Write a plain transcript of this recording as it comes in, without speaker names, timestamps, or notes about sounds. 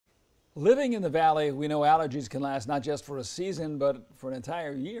Living in the valley, we know allergies can last not just for a season, but for an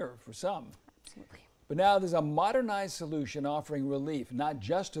entire year for some. Absolutely. But now there's a modernized solution offering relief, not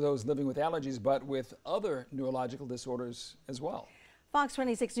just to those living with allergies, but with other neurological disorders as well. Fox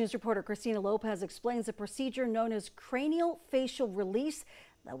 26 News reporter Christina Lopez explains a procedure known as cranial facial release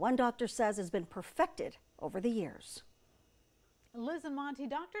that one doctor says has been perfected over the years. Liz and Monty,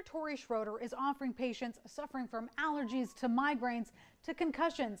 Dr. Tori Schroeder is offering patients suffering from allergies to migraines to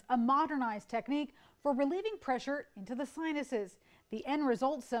concussions a modernized technique for relieving pressure into the sinuses. The end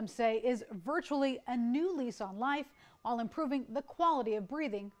result, some say, is virtually a new lease on life while improving the quality of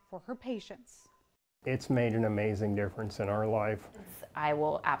breathing for her patients. It's made an amazing difference in our life. I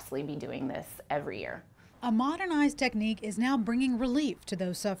will absolutely be doing this every year. A modernized technique is now bringing relief to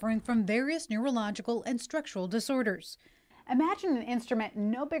those suffering from various neurological and structural disorders. Imagine an instrument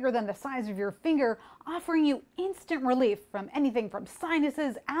no bigger than the size of your finger offering you instant relief from anything from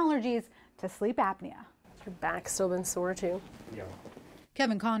sinuses, allergies, to sleep apnea. Your back's still been sore too? Yeah.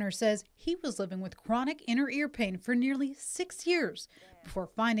 Kevin Connor says he was living with chronic inner ear pain for nearly 6 years before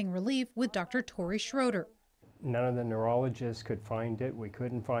finding relief with Dr. Tori Schroeder. None of the neurologists could find it. We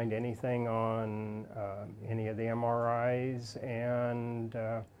couldn't find anything on any of the MRIs, and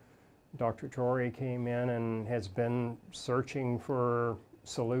Dr. Tori came in and has been searching for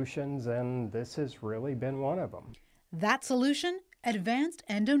solutions, and this has really been one of them. That solution? Advanced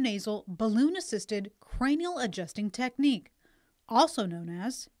endonasal balloon-assisted cranial adjusting technique, also known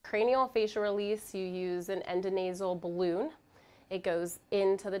as Cranial facial release. You use an endonasal balloon. It goes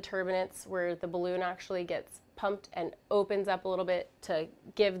into the turbinates where the balloon actually gets pumped and opens up a little bit to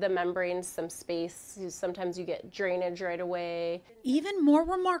give the membranes some space. Sometimes you get drainage right away. Even more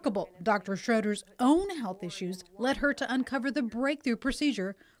remarkable, Dr. Schroeder's own health issues led her to uncover the breakthrough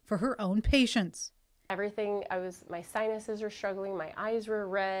procedure for her own patients. Everything, my sinuses were struggling, my eyes were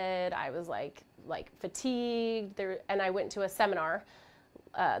red, I was like fatigued, and I went to a seminar.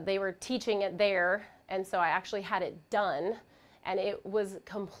 They were teaching it there, and so I actually had it done. And it was a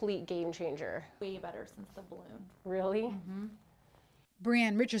complete game changer. Way better since the balloon. Really? Mm-hmm.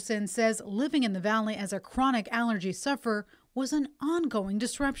 Brianne Richardson says living in the valley as a chronic allergy sufferer was an ongoing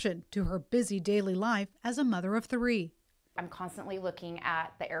disruption to her busy daily life as a mother of 3. I'm constantly looking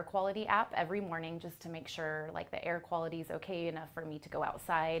at the air quality app every morning just to make sure the air quality is okay enough for me to go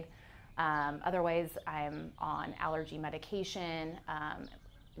outside. Otherwise, I'm on allergy medication,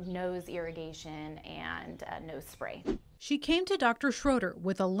 nose irrigation, and nose spray. She came to Dr. Schroeder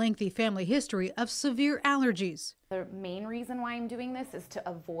with a lengthy family history of severe allergies. The main reason why I'm doing this is to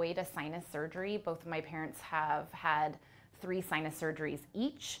avoid a sinus surgery. Both of my parents have had 3 sinus surgeries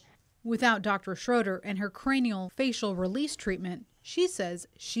each. Without Dr. Schroeder and her cranial facial release treatment, she says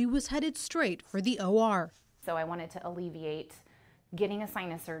she was headed straight for the OR. So I wanted to alleviate getting a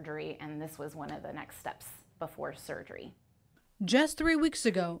sinus surgery, and this was one of the next steps before surgery. Just 3 weeks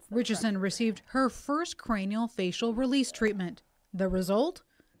ago, Richardson received her first cranial facial release treatment. The result?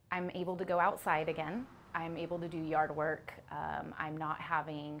 I'm able to go outside again. I'm able to do yard work. I'm not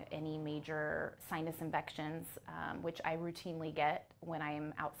having any major sinus infections, which I routinely get when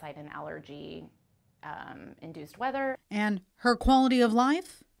I'm outside in allergy-induced weather. And her quality of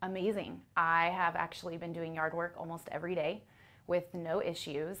life? Amazing. I have actually been doing yard work almost every day with no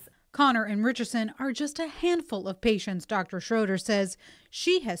issues. Connor and Richardson are just a handful of patients Dr. Schroeder says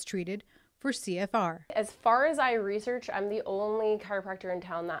she has treated for CFR. As far as I research, I'm the only chiropractor in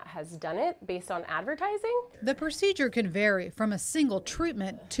town that has done it based on advertising. The procedure can vary from a single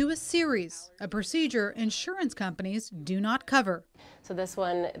treatment to a series, a procedure insurance companies do not cover. So this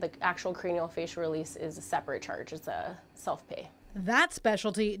one, the actual cranial facial release, is a separate charge. It's a self-pay. That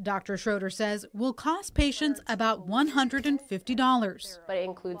specialty, Dr. Schroeder says, will cost patients about $150. But it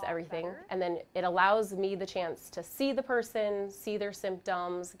includes everything. And then it allows me the chance to see the person, see their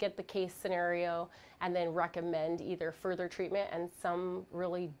symptoms, get the case scenario, and then recommend either further treatment, and some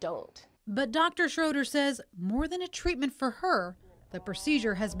really don't. But Dr. Schroeder says more than a treatment for her, the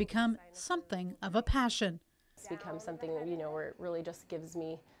procedure has become something of a passion. It's become something, where it really just gives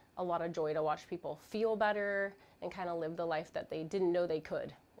me a lot of joy to watch people feel better and kind of live the life that they didn't know they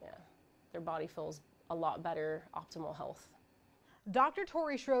could. Yeah, their body feels a lot better, optimal health. Dr.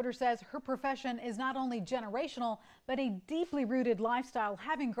 Tori Schroeder says her profession is not only generational, but a deeply rooted lifestyle,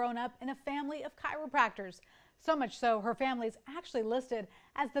 having grown up in a family of chiropractors. So much so, her family is actually listed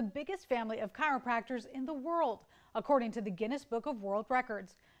as the biggest family of chiropractors in the world, according to the Guinness Book of World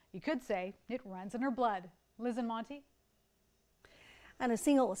Records. You could say it runs in her blood. Liz and Monty? And a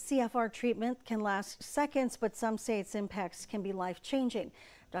single CFR treatment can last seconds, but some say its impacts can be life-changing.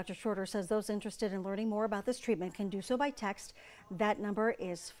 Dr. Schroeder says those interested in learning more about this treatment can do so by text. That number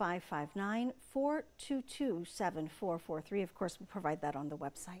is 559-422-7443. Of course, we'll provide that on the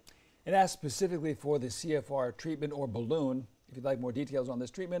website. And ask specifically for the CFR treatment or balloon. If you'd like more details on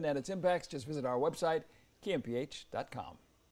this treatment and its impacts, just visit our website, kmph.com.